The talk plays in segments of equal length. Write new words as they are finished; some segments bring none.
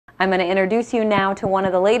I'm going to introduce you now to one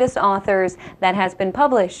of the latest authors that has been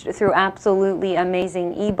published through absolutely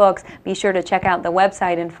amazing ebooks. Be sure to check out the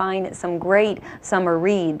website and find some great summer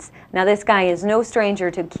reads. Now, this guy is no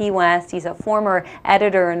stranger to Key West. He's a former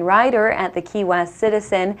editor and writer at the Key West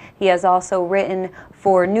Citizen. He has also written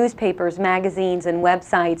for newspapers, magazines, and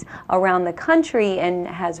websites around the country and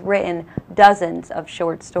has written dozens of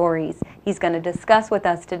short stories. He's going to discuss with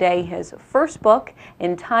us today his first book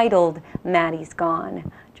entitled Maddie's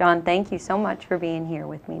Gone. John, thank you so much for being here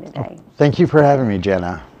with me today. Thank you for having me,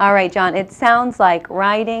 Jenna. All right, John, it sounds like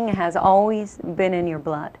writing has always been in your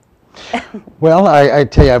blood. Well, I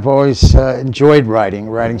tell you, I've always enjoyed writing.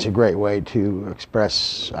 Writing's a great way to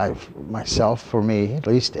express myself, for me at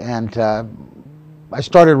least, and I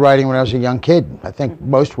started writing when I was a young kid. I think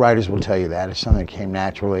most writers will tell you that. It's something that came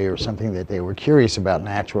naturally or something that they were curious about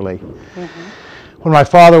naturally. When my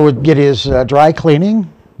father would get his dry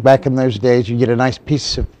cleaning, back in those days, you get a nice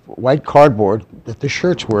piece of white cardboard that the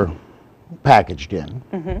shirts were packaged in.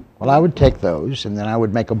 Well, I would take those and then I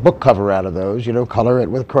would make a book cover out of those, you know, color it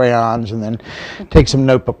with crayons and then take some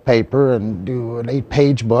notebook paper and do an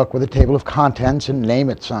 8-page book with a table of contents and name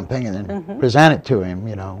it something and then present it to him,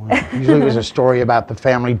 you know. Usually it was a story about the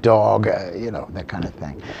family dog, you know, that kind of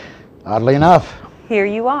thing. Oddly enough, here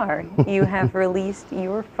you are. You have released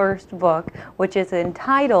your first book, which is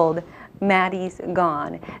entitled Maddie's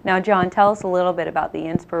Gone. Now, John, tell us a little bit about the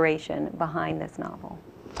inspiration behind this novel.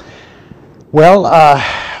 Well,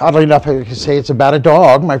 oddly enough, I could say it's about a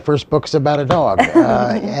dog. My first book's about a dog.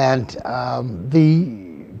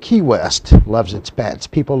 The Key West loves its pets.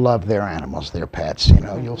 People love their animals, their pets. You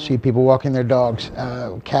know, you'll see people walking their dogs.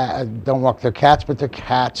 Don't walk their cats, but their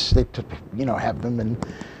cats. They, you know, have them. And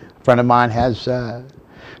a friend of mine has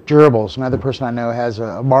gerbils. Another person I know has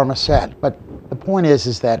a marmoset. But the point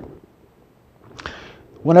is that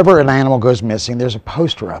whenever an animal goes missing, there's a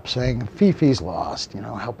poster up saying, Fifi's lost, you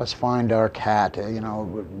know, help us find our cat, you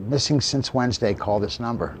know, missing since Wednesday, call this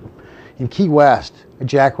number. In Key West, a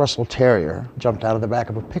Jack Russell Terrier jumped out of the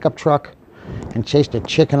back of a pickup truck and chased a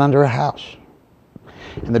chicken under a house.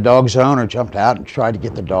 And the dog's owner jumped out and tried to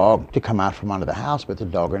get the dog to come out from under the house, but the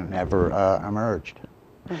dog never emerged.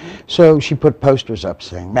 So she put posters up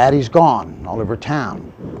saying, Maddie's gone, all over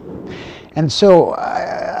town. And so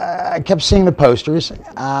I kept seeing the posters,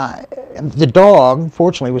 and the dog,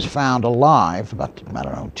 fortunately, was found alive about, I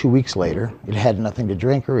don't know, 2 weeks later. It had nothing to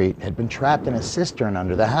drink or eat. It had been trapped in a cistern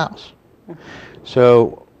under the house.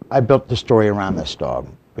 So I built the story around this dog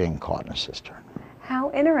being caught in a cistern. How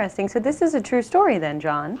interesting. So this is a true story then,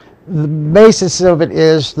 John? The basis of it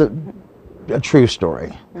is a true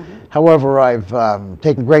story. However, I've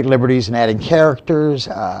taken great liberties in adding characters,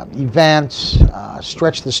 events,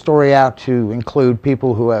 stretched the story out to include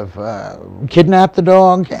people who have kidnapped the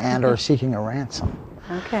dog and are seeking a ransom.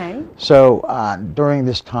 Okay. So during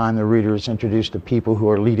this time, the reader is introduced to people who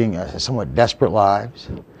are leading somewhat desperate lives.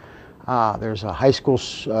 There's a high school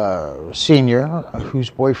senior whose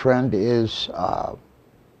boyfriend is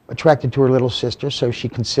attracted to her little sister, so she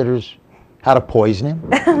considers how to poison him.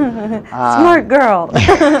 Smart girl.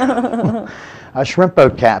 A shrimp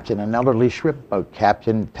boat captain, an elderly shrimp boat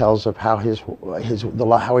captain, tells of how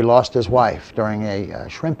how he lost his wife during a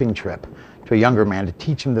shrimping trip to a younger man to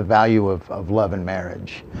teach him the value of love and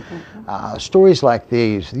marriage. Stories like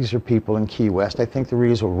these are people in Key West. I think the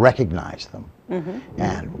readers will recognize them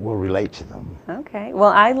and will relate to them. Okay.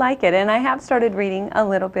 Well, I like it, and I have started reading a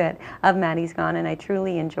little bit of Maddie's Gone, and I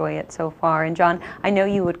truly enjoy it so far. And John, I know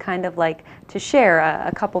you would kind of like to share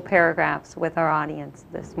a couple paragraphs with our audience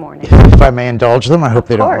this morning. If I may indulge them, I hope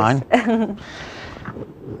they don't mind.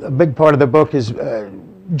 A big part of the book is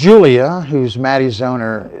Julia, who's Maddie's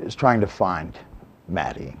owner, is trying to find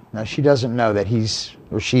Maddie. Now, she doesn't know that he's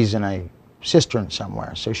or she's in a cistern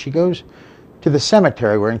somewhere, so she goes to the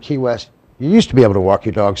cemetery where in Key West you used to be able to walk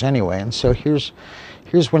your dogs anyway, and so here's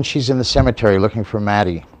when she's in the cemetery looking for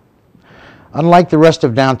Maddie. Unlike the rest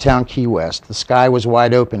of downtown Key West, the sky was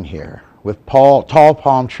wide open here, with tall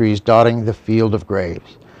palm trees dotting the field of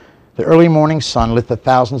graves. The early morning sun lit the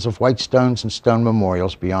thousands of white stones and stone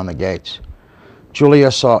memorials beyond the gates. Julia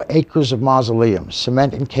saw acres of mausoleums,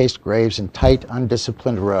 cement-encased graves in tight,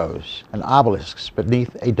 undisciplined rows, and obelisks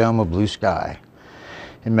beneath a dome of blue sky.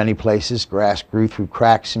 In many places, grass grew through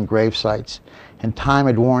cracks in grave sites, and time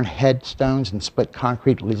had worn headstones and split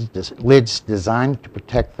concrete lids designed to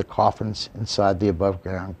protect the coffins inside the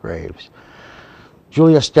above-ground graves.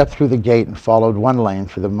 Julia stepped through the gate and followed one lane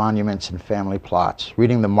through the monuments and family plots,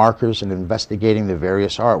 reading the markers and investigating the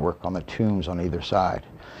various artwork on the tombs on either side.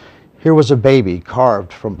 Here was a baby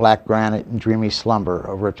carved from black granite in dreamy slumber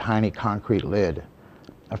over a tiny concrete lid.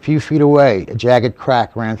 A few feet away, a jagged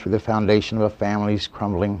crack ran through the foundation of a family's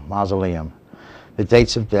crumbling mausoleum, the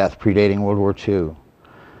dates of death predating World War II.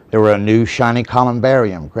 There were a new shiny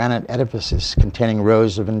columbarium, granite edifices containing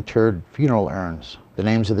rows of interred funeral urns, the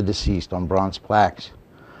names of the deceased on bronze plaques.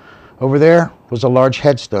 Over there was a large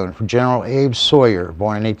headstone for General Abe Sawyer,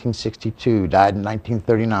 born in 1862, died in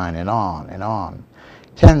 1939, and on and on.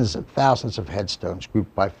 Tens of thousands of headstones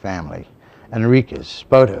grouped by family. Enriquez,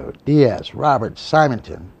 Spoto, Diaz, Roberts,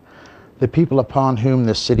 Simonton, the people upon whom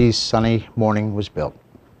the city's sunny morning was built.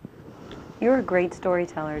 You're a great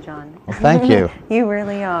storyteller, John. Well, thank you. You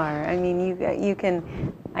really are. I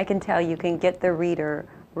mean, I can tell you can get the reader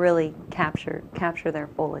really capture their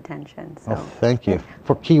full attention. So. Well, thank you.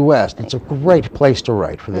 For Key West, it's a great place to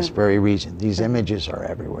write for this very reason. These images are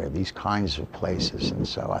everywhere, these kinds of places, and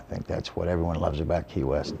so I think that's what everyone loves about Key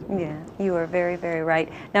West. Yeah, you are very, very right.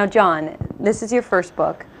 Now, John, this is your first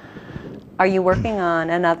book. Are you working on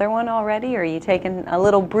another one already, or are you taking a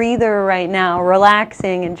little breather right now,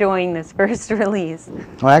 relaxing, enjoying this first release?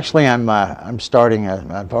 Well, actually, I'm starting.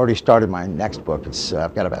 I've already started my next book.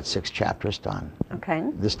 I've got about 6 chapters done. Okay.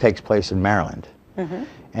 This takes place in Maryland,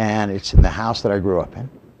 and it's in the house that I grew up in.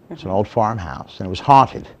 It's an old farmhouse, and it was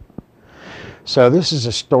haunted. So this is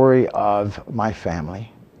a story of my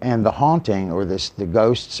family and the haunting, or the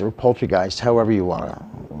ghosts or poltergeists, however you want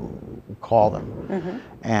to call them.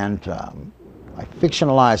 And I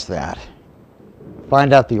fictionalize that,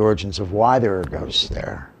 find out the origins of why there are ghosts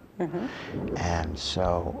there. And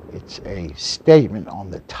so it's a statement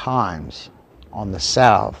on the times, on the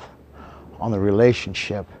South, on the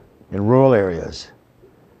relationship in rural areas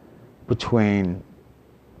between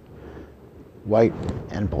white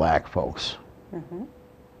and black folks.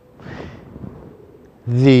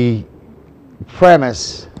 The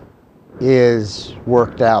premise is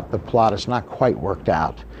worked out, the plot is not quite worked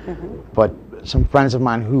out, but some friends of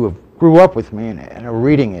mine who grew up with me and are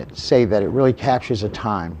reading it say that it really captures a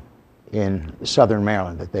time in southern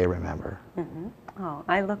Maryland that they remember. Oh,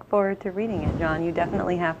 I look forward to reading it, John. You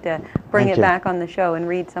definitely have to bring it back on the show and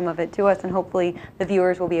read some of it to us, and hopefully the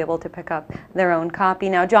viewers will be able to pick up their own copy.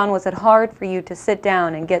 Now, John, was it hard for you to sit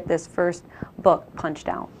down and get this first book punched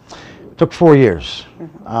out? It took 4 years.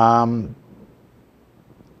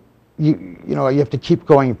 You know, you have to keep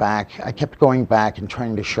going back. I kept going back and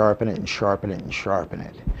trying to sharpen it and sharpen it and sharpen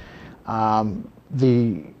it.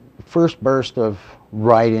 The first burst of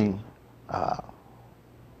writing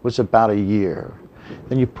was about a year.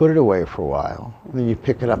 Then you put it away for a while. Then you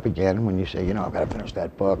pick it up again when you say, you know, I've got to finish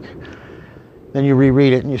that book. Then you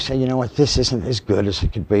reread it and you say, you know what, this isn't as good as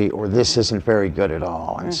it could be, or this isn't very good at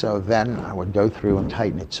all. And so then I would go through and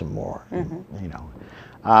tighten it some more. You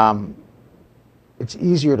know, it's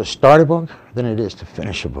easier to start a book than it is to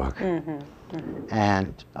finish a book.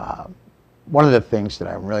 And one of the things that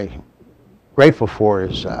I'm really grateful for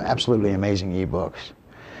is absolutely amazing ebooks.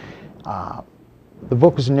 The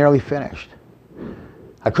book was nearly finished.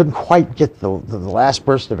 I couldn't quite get the last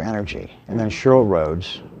burst of energy, and then Cheryl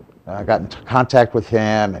Rhodes, I got in contact with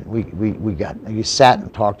him, and we sat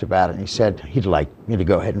and talked about it, and he said he'd like me to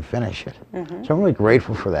go ahead and finish it. So I'm really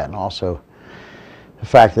grateful for that, and also the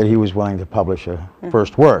fact that he was willing to publish a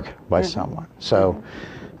first work by someone. So,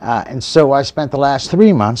 and so I spent the last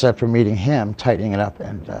 3 months after meeting him tightening it up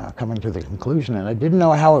and coming to the conclusion, and I didn't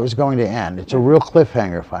know how it was going to end. It's a real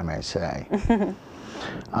cliffhanger, if I may say.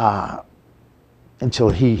 Until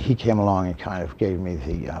he came along and kind of gave me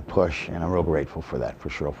the push, and I'm real grateful for that, for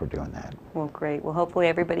Cheryl, for doing that. Well, great. Well, hopefully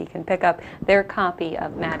everybody can pick up their copy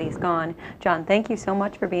of Maddie's Gone. John, thank you so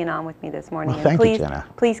much for being on with me this morning. Well, thank you, Jenna.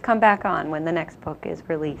 Please come back on when the next book is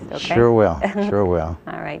released, okay? Sure will. Sure will.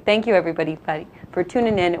 All right. Thank you, everybody, for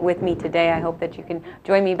tuning in with me today. I hope that you can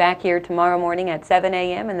join me back here tomorrow morning at 7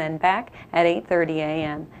 a.m. and then back at 8:30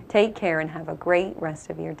 a.m. Take care and have a great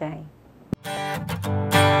rest of your day.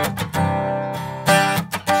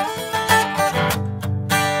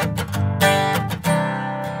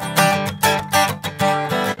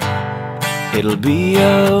 It'll be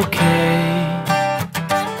okay.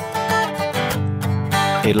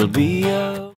 It'll be okay.